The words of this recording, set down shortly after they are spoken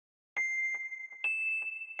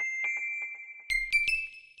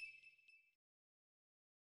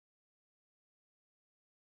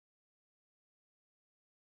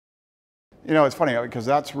You know, it's funny because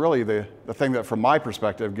that's really the thing that, from my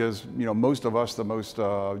perspective, gives most of us the most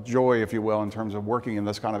joy, if you will, in terms of working in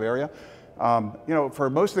this kind of area. For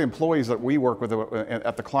most of the employees that we work with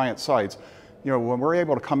at the client sites, when we're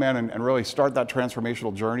able to come in and really start that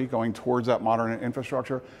transformational journey going towards that modern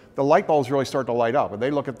infrastructure, the light bulbs really start to light up, and they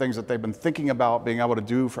look at things that they've been thinking about being able to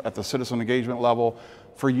do at the citizen engagement level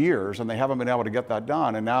for years, and they haven't been able to get that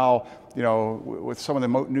done. And now, with some of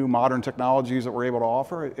the new modern technologies that we're able to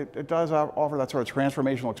offer, it does offer that sort of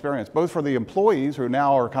transformational experience, both for the employees who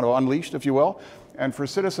now are kind of unleashed, if you will, and for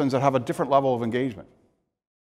citizens that have a different level of engagement.